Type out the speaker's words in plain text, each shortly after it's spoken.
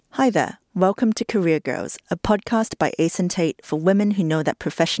Hi there, welcome to Career Girls, a podcast by Ace and Tate for women who know that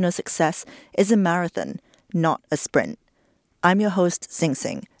professional success is a marathon, not a sprint. I'm your host, Sing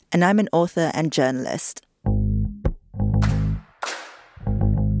Sing, and I'm an author and journalist.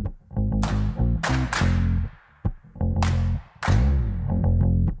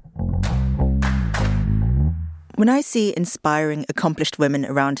 When I see inspiring, accomplished women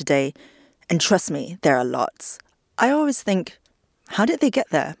around today, and trust me, there are lots, I always think, how did they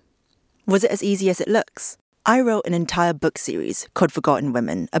get there? Was it as easy as it looks? I wrote an entire book series called Forgotten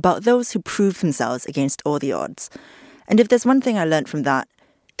Women about those who proved themselves against all the odds. And if there's one thing I learned from that,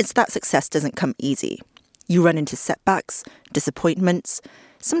 it's that success doesn't come easy. You run into setbacks, disappointments,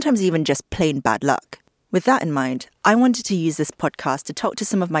 sometimes even just plain bad luck. With that in mind, I wanted to use this podcast to talk to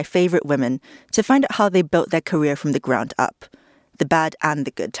some of my favourite women to find out how they built their career from the ground up, the bad and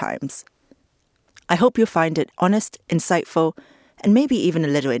the good times. I hope you'll find it honest, insightful, and maybe even a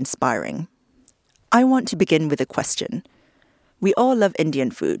little inspiring. I want to begin with a question. We all love Indian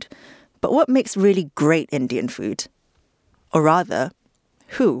food, but what makes really great Indian food? Or rather,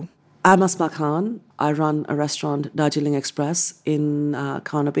 who? I'm Asma Khan. I run a restaurant, Darjeeling Express, in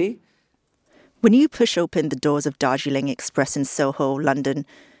Carnaby. When you push open the doors of Darjeeling Express in Soho, London,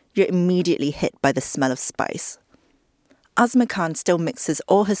 you're immediately hit by the smell of spice. Asma Khan still mixes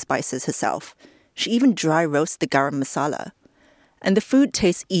all her spices herself. She even dry roasts the garam masala. And the food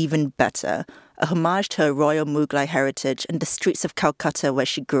tastes even better, a homage to her royal Mughlai heritage and the streets of Calcutta where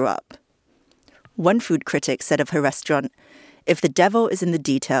she grew up. One food critic said of her restaurant, "If the devil is in the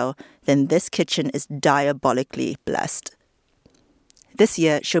detail, then this kitchen is diabolically blessed." This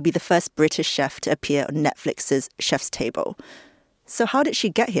year, she'll be the first British chef to appear on Netflix's Chef's Table. So how did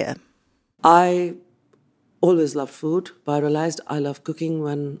she get here? I always loved food, but I realized I love cooking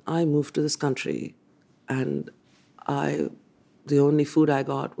when I moved to this country. And the only food I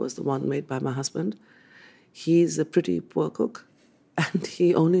got was the one made by my husband. He's a pretty poor cook, and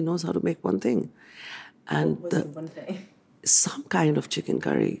he only knows how to make one thing. And what was the one thing? Some kind of chicken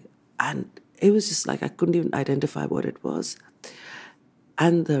curry. And it was just like I couldn't even identify what it was.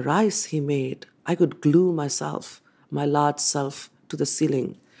 And the rice he made, I could glue myself, my large self, to the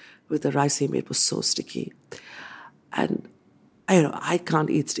ceiling with the rice he made. Was so sticky. And I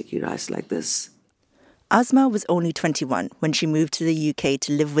can't eat sticky rice like this. Asma was only 21 when she moved to the UK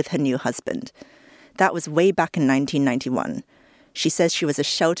to live with her new husband. That was way back in 1991. She says she was a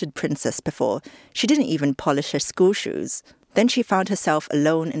sheltered princess before. She didn't even polish her school shoes. Then she found herself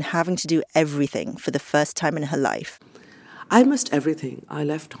alone and having to do everything for the first time in her life. I missed everything. I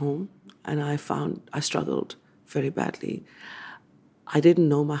left home and I struggled very badly. I didn't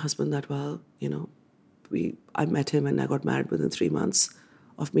know my husband that well. I met him and I got married within 3 months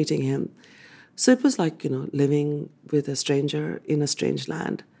of meeting him. So it was like, living with a stranger in a strange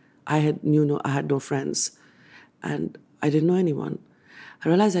land. I had no friends and I didn't know anyone. I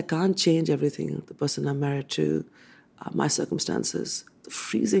realized I can't change everything, the person I'm married to, my circumstances, the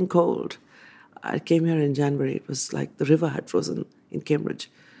freezing cold. I came here in January. It was like the river had frozen in Cambridge.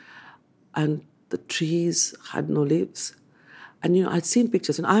 And the trees had no leaves. And, I'd seen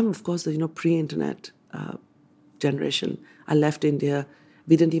pictures. And I'm, of course, the, pre-internet generation. I left India.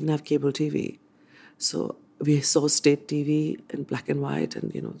 We didn't even have cable TV. So we saw state TV in black and white.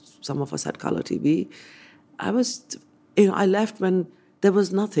 And, some of us had color TV. I left when there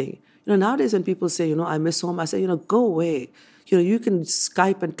was nothing. Nowadays when people say, I miss home, I say, go away. You can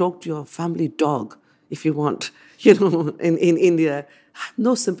Skype and talk to your family dog if you want, in India. I have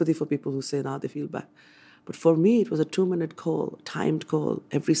no sympathy for people who say now they feel bad. But for me, it was a 2-minute call, timed call,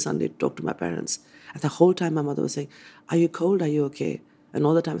 every Sunday to talk to my parents. And the whole time my mother was saying, "Are you cold? Are you okay?" And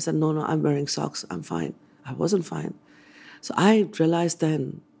all the time I said, no, I'm wearing socks. I'm fine. I wasn't fine. So I realized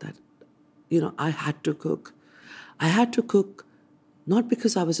then that, I had to cook. I had to cook not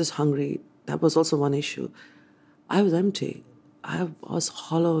because I was just hungry. That was also one issue. I was empty. I was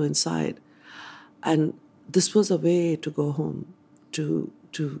hollow inside. And this was a way to go home, to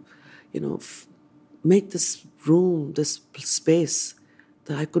make this room, this space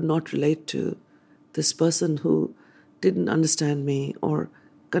that I could not relate to, this person who didn't understand me or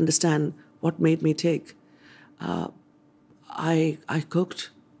understand what made me tick. I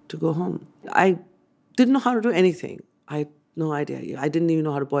cooked to go home. I didn't know how to do anything. I had no idea. I didn't even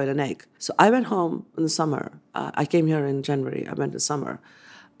know how to boil an egg. So I went home in the summer. I came here in January. I went in summer.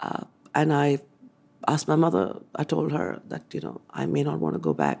 And I asked my mother, I told her that, I may not want to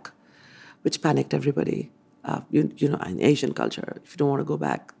go back, which panicked everybody. In Asian culture, if you don't want to go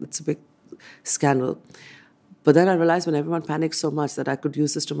back, it's a big scandal. But then I realized when everyone panics so much that I could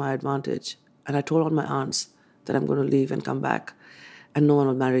use this to my advantage. And I told all my aunts that I'm going to leave and come back. and no one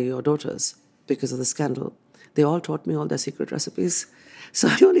will marry your daughters because of the scandal. They all taught me all their secret recipes. So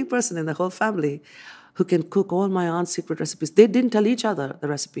I'm the only person in the whole family who can cook all my aunt's secret recipes. They didn't tell each other the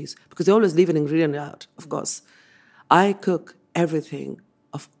recipes because they always leave an ingredient out, of course. I cook everything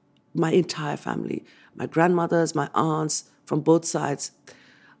of my entire family, my grandmothers, my aunts, from both sides.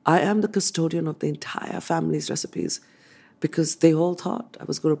 I am the custodian of the entire family's recipes because they all thought I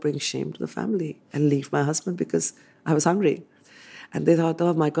was going to bring shame to the family and leave my husband because I was hungry. And they thought,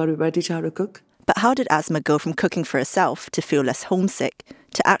 oh my God, we better teach her how to cook. But how did Asma go from cooking for herself to feel less homesick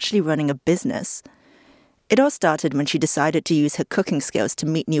to actually running a business? It all started when she decided to use her cooking skills to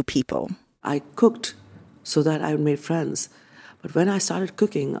meet new people. I cooked so that I made friends. But when I started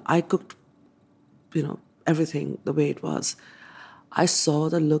cooking, I cooked, everything the way it was. I saw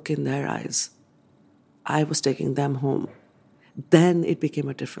the look in their eyes. I was taking them home. Then it became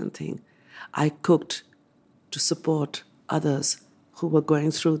a different thing. I cooked to support others who were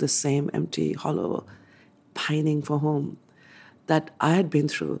going through the same empty, hollow, pining for home that I had been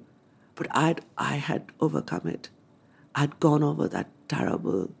through, but I had overcome it. I'd gone over that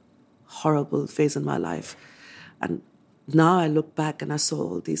terrible, horrible phase in my life. And now I look back and I saw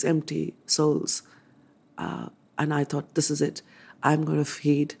all these empty souls. And I thought, this is it. I'm going to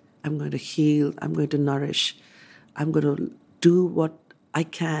feed, I'm going to heal, I'm going to nourish. I'm going to do what I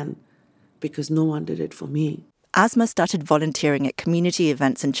can because no one did it for me. Asma started volunteering at community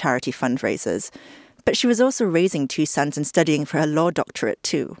events and charity fundraisers, but she was also raising 2 sons and studying for her law doctorate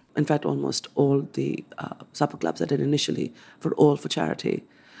too. In fact, almost all the supper clubs I did initially were all for charity.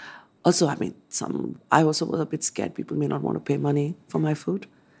 Also, I also was a bit scared people may not want to pay money for my food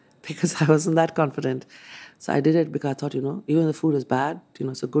because I wasn't that confident. So I did it because I thought, even if the food is bad,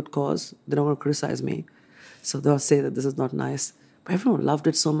 it's a good cause. They don't want to criticize me. So they'll say that this is not nice. But everyone loved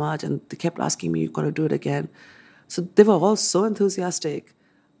it so much and they kept asking me, you've got to do it again. So they were all so enthusiastic.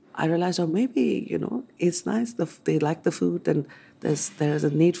 I realized, maybe, it's nice. They like the food and there's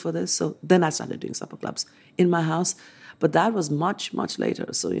a need for this. So then I started doing supper clubs in my house. But that was much, much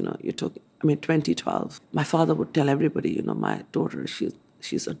later. So, 2012. My father would tell everybody, my daughter,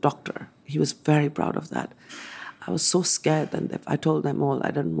 she's a doctor. He was very proud of that. I was so scared that if I told them all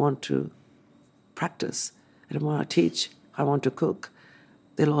I didn't want to practice, I didn't want to teach, I want to cook,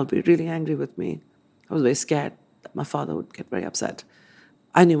 they'll all be really angry with me. I was very scared that my father would get very upset.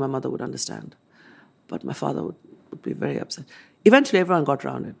 I knew my mother would understand, but my father would be very upset. Eventually, everyone got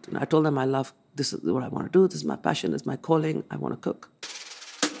around it. And I told them this is what I want to do, this is my passion, this is my calling, I want to cook.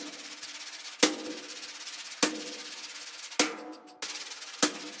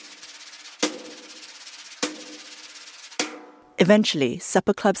 Eventually,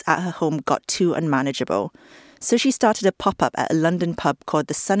 supper clubs at her home got too unmanageable, so she started a pop-up at a London pub called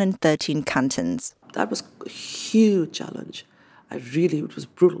the Sun in 13 Cantons. That was a huge challenge. It was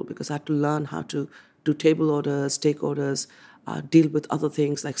brutal because I had to learn how to do table orders, take orders, deal with other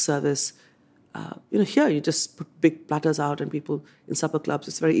things like service. Here you just put big platters out and people in supper clubs,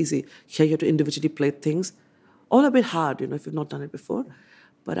 it's very easy. Here you have to individually plate things. All a bit hard, if you've not done it before.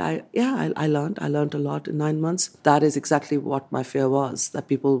 But I learned a lot in 9 months. That is exactly what my fear was, that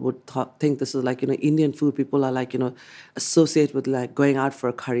people would think this is like, Indian food. People are like, associate with like going out for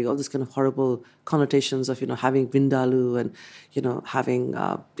a curry, all this kind of horrible connotations of, having vindaloo and, having,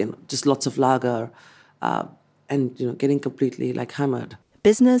 just lots of lager and, getting completely like hammered.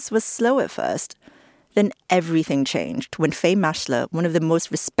 Business was slow at first. Then everything changed when Faye Mashler, one of the most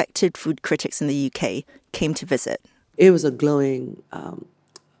respected food critics in the UK, came to visit. It was a glowing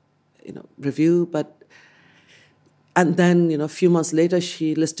review, and then, a few months later,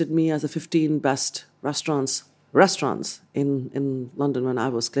 she listed me as the 15 best restaurants in London when I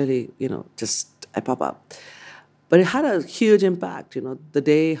was clearly, just a pop-up. But it had a huge impact, the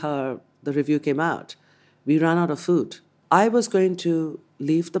day the review came out, we ran out of food. I was going to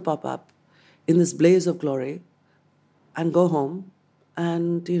leave the pop-up in this blaze of glory and go home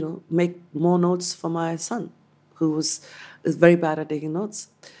and, make more notes for my son, who is very bad at taking notes.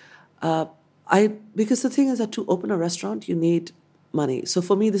 Because the thing is that to open a restaurant, you need money. So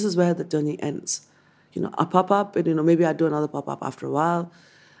for me, this is where the journey ends. A pop-up, and, maybe I'd do another pop-up after a while.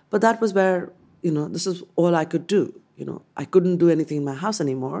 But that was where, this is all I could do. I couldn't do anything in my house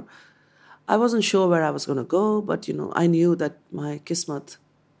anymore. I wasn't sure where I was going to go, but, I knew that my kismat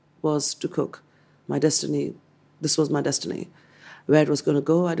was to cook. My destiny, this was my destiny. Where it was going to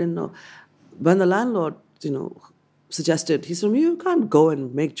go, I didn't know. When the landlord, suggested, he said, you can't go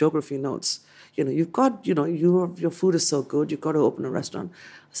and make geography notes. You've got, your food is so good, you've got to open a restaurant.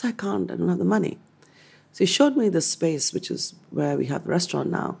 I said, I can't, I don't have the money. So he showed me this space, which is where we have the restaurant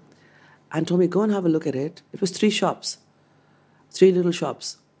now, and told me, go and have a look at it. It was 3 shops. 3 little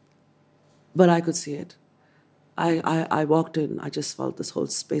shops. But I could see it. I walked in, I just felt this whole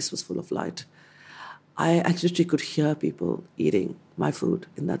space was full of light. I actually could hear people eating my food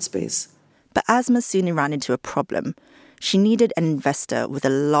in that space. But Asma soon ran into a problem. She needed an investor with a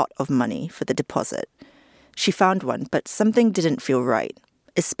lot of money for the deposit. She found one, but something didn't feel right,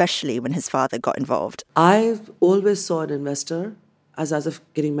 especially when his father got involved. I always saw an investor as if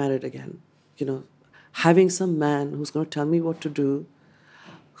getting married again. Having some man who's going to tell me what to do,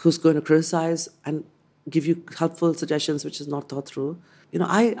 who's going to criticize and give you helpful suggestions which is not thought through.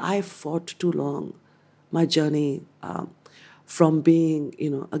 I fought too long my journey from being,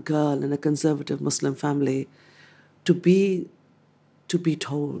 a girl in a conservative Muslim family to be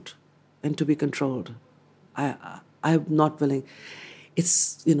told and to be controlled. I'm not willing.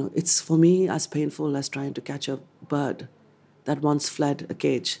 It's for me as painful as trying to catch a bird that once fled a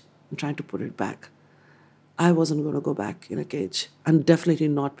cage and trying to put it back. I wasn't going to go back in a cage, and definitely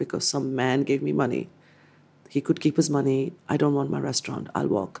not because some man gave me money. He could keep his money. I don't want my restaurant. I'll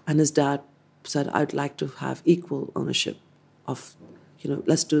walk. And his dad said, I'd like to have equal ownership of,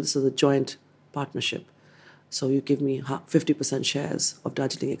 let's do this as a joint partnership. So you give me 50% shares of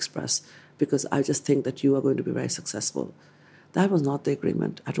Darjeeling Express because I just think that you are going to be very successful. That was not the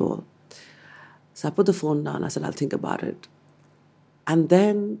agreement at all. So I put the phone down. I said, I'll think about it. And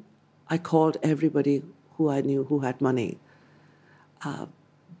then I called everybody who I knew who had money.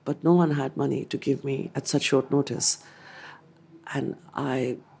 But no one had money to give me at such short notice. And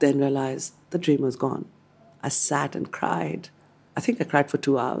I then realized the dream was gone. I sat and cried. I think I cried for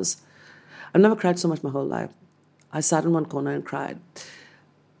 2 hours. I've never cried so much my whole life. I sat in one corner and cried.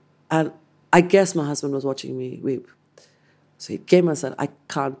 And I guess my husband was watching me weep. So he came and said, I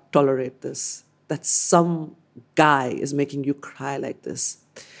can't tolerate this, that some guy is making you cry like this.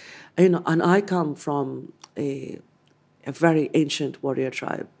 And I come from a very ancient warrior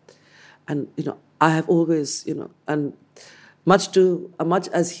tribe. And, I have always, and much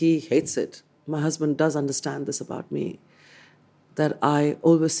as he hates it, my husband does understand this about me, that I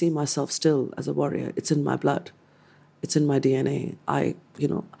always see myself still as a warrior. It's in my blood. It's in my DNA.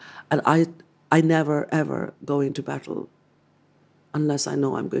 And I never, ever go into battle unless I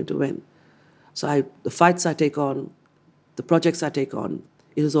know I'm going to win. So the fights I take on, the projects I take on,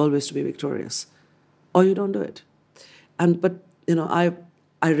 it is always to be victorious. Or you don't do it. But I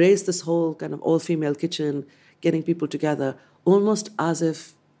raised this whole kind of all-female kitchen, getting people together, almost as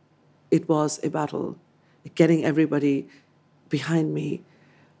if it was a battle, getting everybody behind me.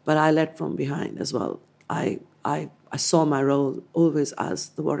 But I led from behind as well. I saw my role always as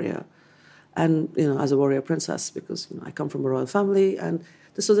the warrior, and as a warrior princess, because I come from a royal family, and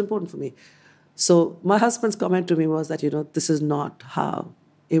this was important for me. So my husband's comment to me was that this is not how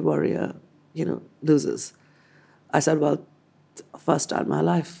a warrior loses. I said, well, first time in my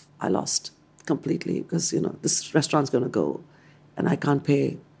life I lost completely because this restaurant's going to go, and I can't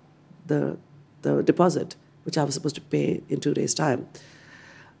pay the deposit which I was supposed to pay in 2 days' time.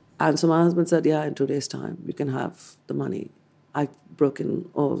 And so my husband said, yeah, in 2 days' time, you can have the money. I've broken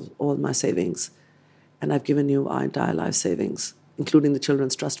all my savings, and I've given you our entire life savings, including the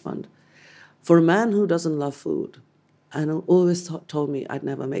Children's Trust Fund. For a man who doesn't love food, and who always told me I'd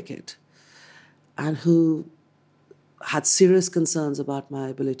never make it, and who had serious concerns about my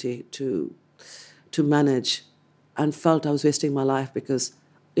ability to manage, and felt I was wasting my life because,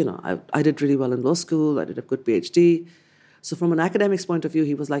 I did really well in law school, I did a good PhD. So from an academic's point of view,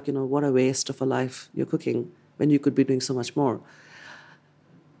 he was like, what a waste of a life you're cooking when you could be doing so much more.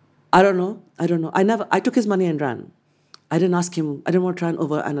 I don't know. I took his money and ran. I didn't ask him. I didn't want to try and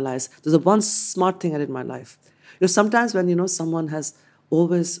overanalyze. There's one smart thing I did in my life. Sometimes when, someone has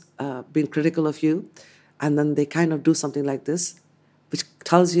always been critical of you, and then they kind of do something like this, which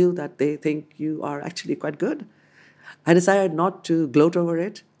tells you that they think you are actually quite good. I decided not to gloat over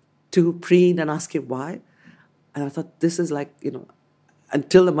it, to preen and ask him why. And I thought, this is like,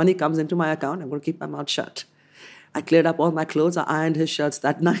 until the money comes into my account, I'm going to keep my mouth shut. I cleared up all my clothes. I ironed his shirts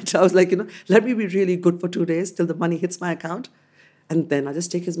that night. I was like, let me be really good for 2 days till the money hits my account. And then I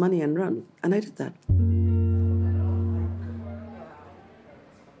just take his money and run. And I did that.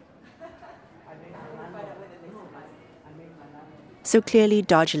 So clearly,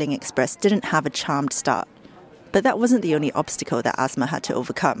 Darjeeling Express didn't have a charmed start. But that wasn't the only obstacle that Asma had to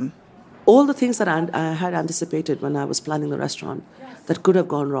overcome. All the things that I had anticipated when I was planning the restaurant that could have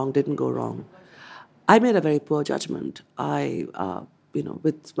gone wrong didn't go wrong. I made a very poor judgment.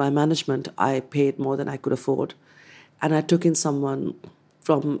 With my management, I paid more than I could afford. And I took in someone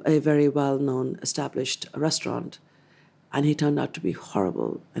from a very well-known, established restaurant. And he turned out to be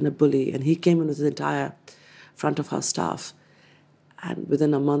horrible and a bully. And he came in with his entire front of house staff. And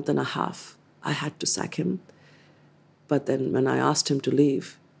within a month and a half, I had to sack him. But then when I asked him to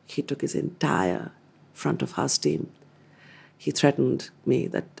leave, he took his entire front of house team. He threatened me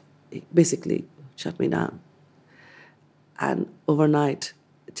that he basically shut me down. And overnight,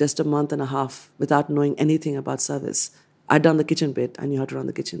 just a month and a half, without knowing anything about service, I'd done the kitchen bit, I knew how to run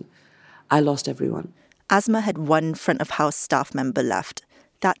the kitchen. I lost everyone. Asma had one front of house staff member left.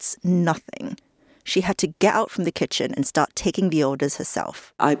 That's nothing. She had to get out from the kitchen and start taking the orders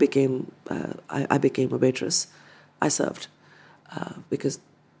herself. I became a waitress. I served because,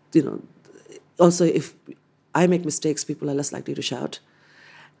 also if I make mistakes, people are less likely to shout.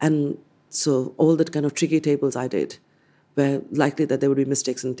 And so all that kind of tricky tables I did were likely that there would be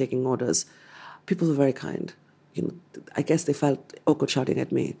mistakes in taking orders. People were very kind. I guess they felt awkward shouting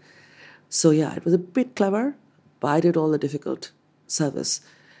at me. So yeah, it was a bit clever, but I did all the difficult service.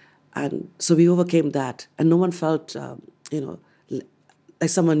 And so we overcame that. And no one felt, like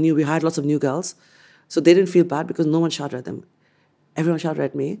someone new. We hired lots of new girls. So they didn't feel bad because no one shouted at them. Everyone shouted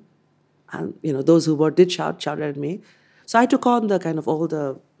at me. And, those who did shout, shouted at me. So I took on the kind of all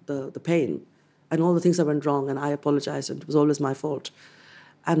the pain and all the things that went wrong. And I apologized. And it was always my fault.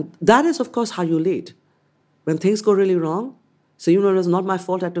 And that is, of course, how you lead. When things go really wrong, so it was not my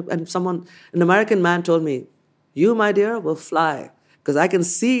fault. An American man told me, "You, my dear, will fly. Because I can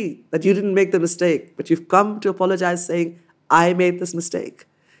see that you didn't make the mistake, but you've come to apologize saying, I made this mistake."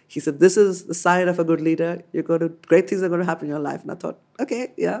 He said, "This is the sign of a good leader. Great things are going to happen in your life." And I thought,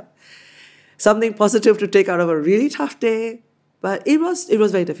 okay, yeah. Something positive to take out of a really tough day. But it was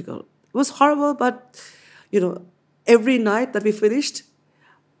very difficult. It was horrible, but, every night that we finished,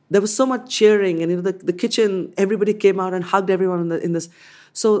 there was so much cheering. And the kitchen, everybody came out and hugged everyone in this.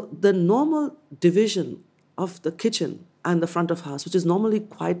 So the normal division of the kitchen and the front of house, which is normally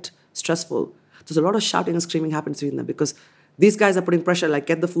quite stressful. There's a lot of shouting and screaming happens between them because these guys are putting pressure, like,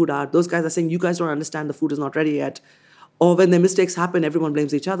 get the food out. Those guys are saying, you guys don't understand, the food is not ready yet. Or when their mistakes happen, everyone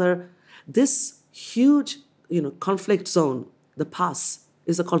blames each other. This huge, conflict zone, the pass,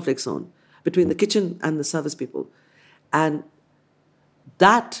 is a conflict zone between the kitchen and the service people. And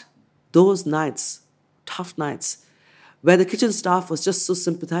those nights, tough nights, where the kitchen staff was just so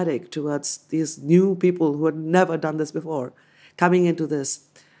sympathetic towards these new people who had never done this before, coming into this,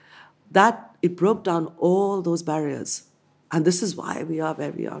 that it broke down all those barriers. And this is why we are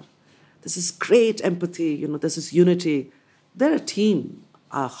where we are. This is great empathy, this is unity. They're a team,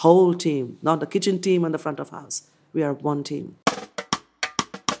 a whole team, not the kitchen team and the front of house. We are one team.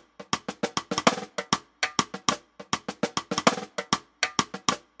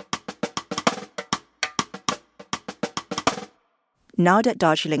 Now that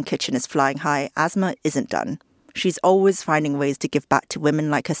Darjeeling Kitchen is flying high, Asma isn't done. She's always finding ways to give back to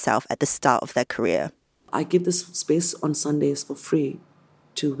women like herself at the start of their career. I give this space on Sundays for free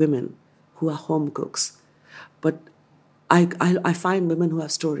to women who are home cooks. But I find women who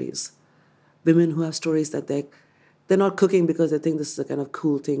have stories. Women who have stories that they're not cooking because they think this is a kind of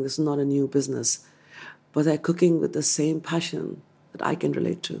cool thing. This is not a new business. But they're cooking with the same passion that I can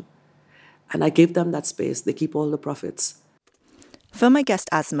relate to. And I give them that space. They keep all the profits. For my guest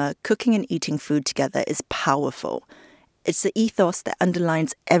Asma, cooking and eating food together is powerful. It's the ethos that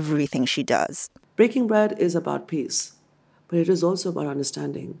underlines everything she does. Breaking bread is about peace, but it is also about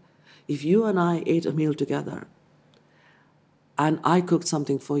understanding. If you and I ate a meal together, and I cooked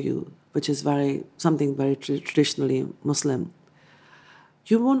something for you, which is something very traditionally Muslim,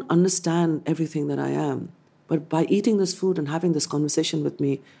 you won't understand everything that I am. But by eating this food and having this conversation with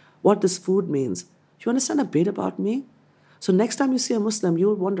me, what this food means, you understand a bit about me? So next time you see a Muslim,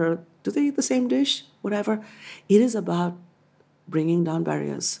 you'll wonder, do they eat the same dish? Whatever. It is about bringing down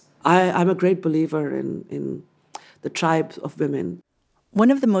barriers. I'm a great believer in the tribe of women. One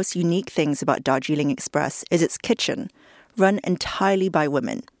of the most unique things about Darjeeling Express is its kitchen, run entirely by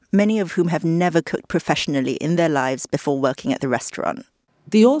women, many of whom have never cooked professionally in their lives before working at the restaurant.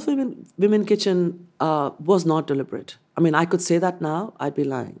 The all-women kitchen was not deliberate. I mean, I could say that now, I'd be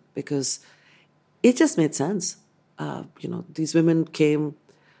lying, because it just made sense. These women came,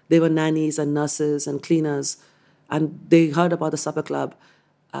 they were nannies and nurses and cleaners, and they heard about the supper club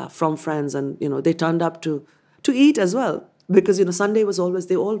from friends, and, they turned up to eat as well. Because, Sunday was always,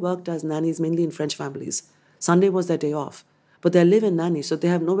 they all worked as nannies, mainly in French families. Sunday was their day off. But they're live-in nannies, so they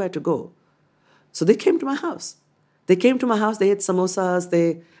have nowhere to go. So they came to my house. They ate samosas,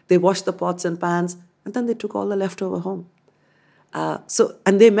 they washed the pots and pans, and then they took all the leftover home.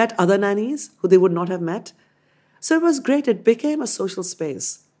 And they met other nannies who they would not have met. So it was great. It became a social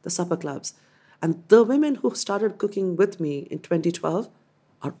space, the supper clubs. And the women who started cooking with me in 2012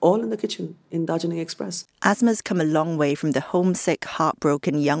 are all in the kitchen in Darjeeling Express. Asma's come a long way from the homesick,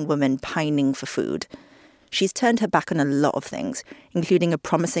 heartbroken young woman pining for food. She's turned her back on a lot of things, including a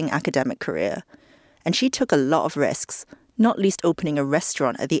promising academic career. And she took a lot of risks, not least opening a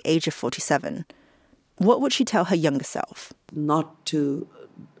restaurant at the age of 47. What would she tell her younger self? Not to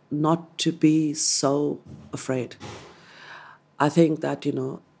be so afraid. I think that,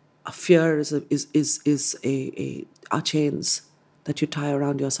 a fear is are chains that you tie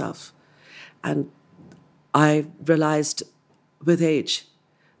around yourself. And I realized with age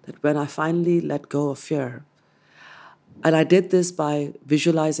that when I finally let go of fear, and I did this by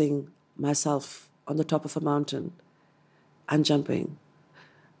visualizing myself on the top of a mountain and jumping,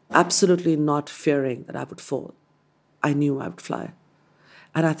 absolutely not fearing that I would fall. I knew I would fly.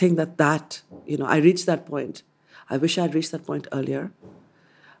 And I think that I reached that point. I wish I had reached that point earlier.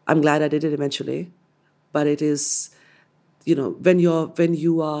 I'm glad I did it eventually. But it is, when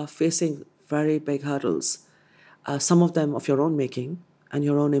you are facing very big hurdles, some of them of your own making and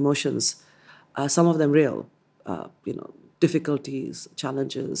your own emotions, some of them real, difficulties,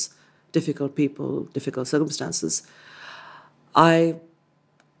 challenges, difficult people, difficult circumstances. I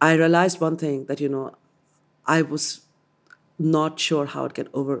realized one thing, that, I was not sure how I'd get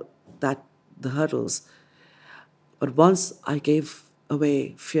over the hurdles. But once I gave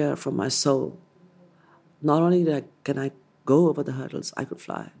away fear from my soul, not only can I go over the hurdles, I could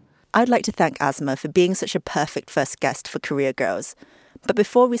fly. I'd like to thank Asma for being such a perfect first guest for Career Girls. But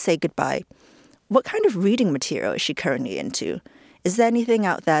before we say goodbye, what kind of reading material is she currently into? Is there anything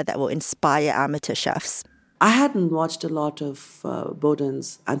out there that will inspire amateur chefs? I hadn't watched a lot of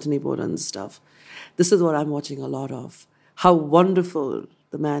Anthony Bourdain's stuff. This is what I'm watching a lot of. How wonderful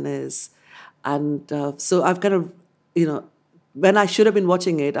the man is. And so I've kind of, when I should have been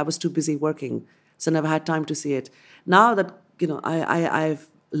watching it, I was too busy working, so I never had time to see it. Now that, I've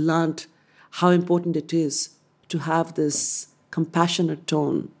learned how important it is to have this compassionate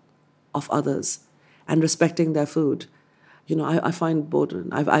tone of others and respecting their food. I find Bourdain,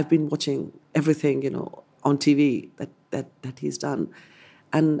 I've been watching everything, on TV that he's done.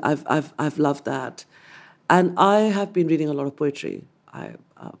 And I've loved that. And I have been reading a lot of poetry.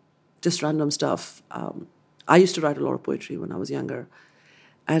 Just random stuff. I used to write a lot of poetry when I was younger.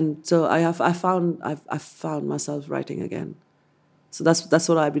 And so I've found myself writing again. So that's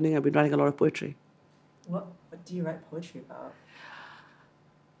what I've been doing. I've been writing a lot of poetry. What do you write poetry about?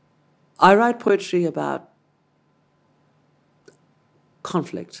 I write poetry about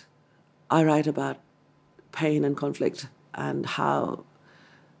conflict. I write about pain and conflict and how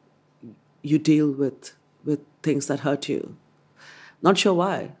you deal with things that hurt you. Not sure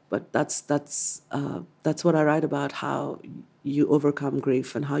why, but that's what I write about, how you overcome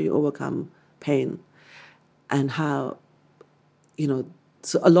grief and how you overcome pain, and how,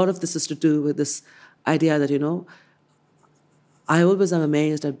 so a lot of this is to do with this idea that, I always am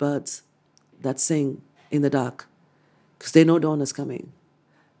amazed at birds that sing in the dark because they know dawn is coming.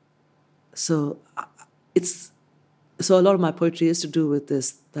 So a lot of my poetry is to do with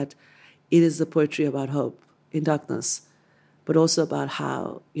this, that it is the poetry about hope in darkness, but also about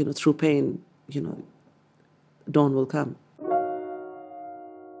how, through pain, dawn will come.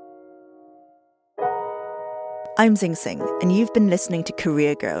 I'm Zing Singh, and you've been listening to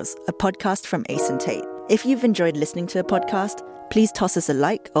Career Girls, a podcast from Ace and Tate. If you've enjoyed listening to the podcast, please toss us a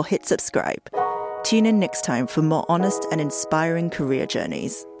like or hit subscribe. Tune in next time for more honest and inspiring career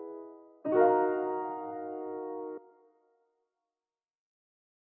journeys.